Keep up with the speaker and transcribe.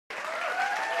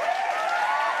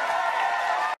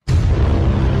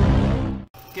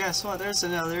Guess what? There's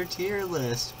another tier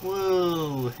list.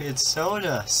 Woo! It's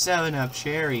soda. 7-Up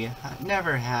Cherry. I've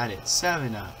never had it.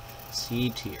 7-Up. C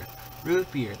tier.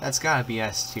 Root beer. That's gotta be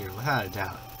S tier, without a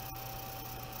doubt.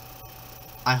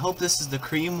 I hope this is the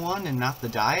cream one and not the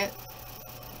diet.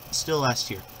 Still S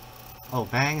tier. Oh,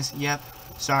 Bangs? Yep.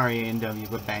 Sorry, A&W,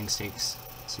 but Bangs takes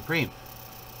Supreme.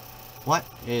 What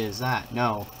is that?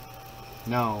 No.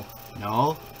 No.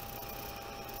 No.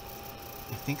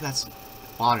 I think that's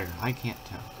water. I can't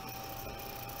tell.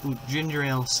 Ooh, ginger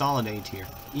ale, solid A tier.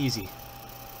 Easy.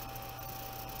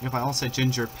 If I also said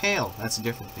ginger pale, that's a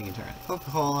different thing entirely.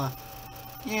 Coca-Cola,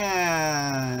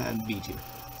 yeah, B tier.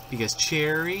 Because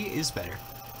cherry is better.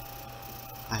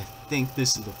 I think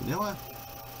this is the vanilla.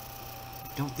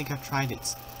 I don't think I've tried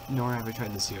it, nor have I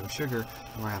tried the zero sugar,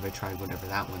 nor have I tried whatever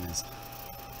that one is.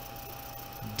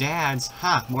 Dads,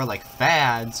 huh, more like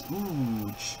fads.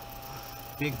 Ooh,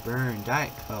 Big Burn,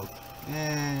 Diet Coke,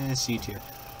 C tier.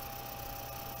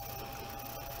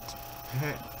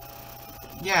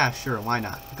 Yeah, sure, why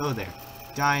not? Go there.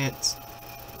 Diets.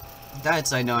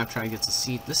 Diets I know I've tried gets a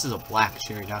C. This is a black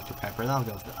cherry Dr. Pepper. That'll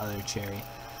go with the other cherry.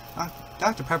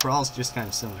 Dr. Pepper all is just kind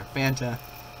of similar. Fanta.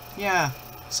 Yeah,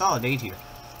 solid A tier.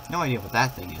 No idea what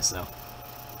that thing is, though.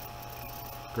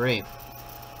 Grape.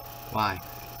 Why?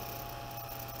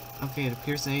 Okay, it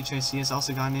appears that HIC has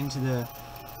also gone into the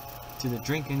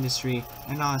drink industry,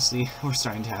 and honestly, we're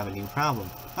starting to have a new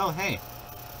problem. Oh, hey.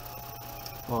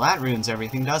 Well, that ruins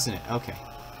everything, doesn't it? Okay.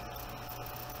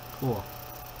 Cool.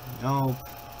 Nope.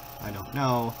 I don't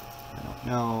know. I don't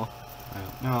know. I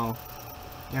don't know.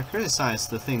 Yeah, criticize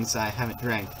the things I haven't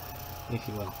drank, if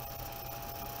you will.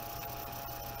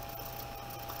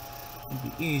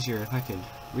 It'd be easier if I could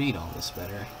read all this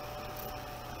better.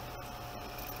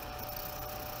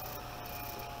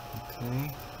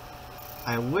 Okay.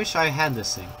 I wish I had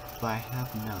this thing, but I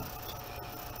have not.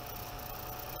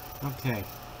 Okay.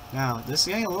 Now, this is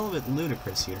getting a little bit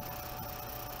ludicrous here.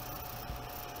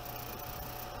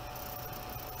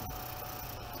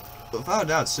 Without a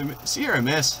doubt, Sierra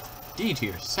Miss, D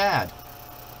tier, sad.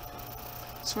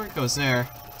 Squirt goes there.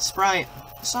 Sprite,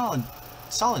 solid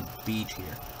B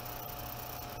tier.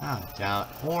 Without a doubt.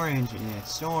 Orange,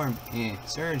 Storm,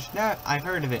 Surge, no, I've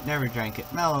heard of it, never drank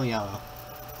it. Mellow Yellow.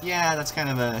 Yeah, that's kind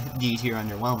of a D tier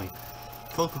underwhelming.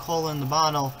 Coca-Cola in the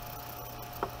bottle.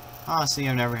 Honestly,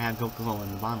 I've never had Coca-Cola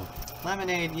in the bottle.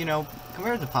 Lemonade, you know,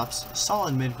 compared to Pups,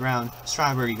 solid mid-ground.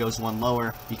 Strawberry goes one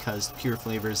lower because pure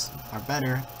flavors are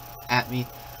better at me.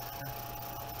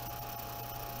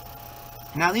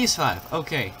 Now these 5.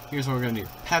 Okay, here's what we're gonna do.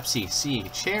 Pepsi, C.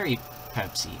 Cherry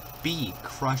Pepsi. B.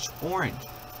 Crushed Orange.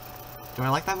 Do I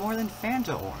like that more than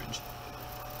Fanta Orange?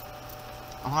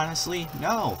 Honestly,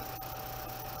 no.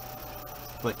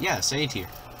 But yes, A tier.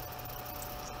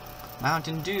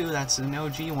 Mountain Dew, that's an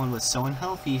OG one, was so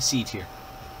unhealthy, C tier.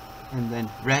 And then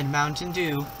Red Mountain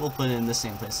Dew, we'll put it in the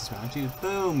same place as Mountain Dew.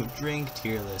 Boom! Drink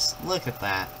tier list. Look at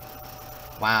that.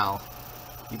 Wow.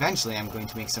 Eventually I'm going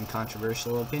to make some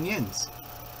controversial opinions.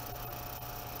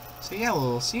 So yeah,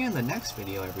 we'll see you in the next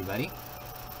video, everybody.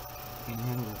 And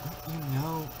we'll let you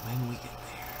know when we get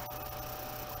there.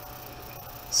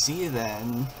 See you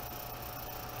then.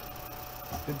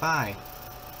 Goodbye.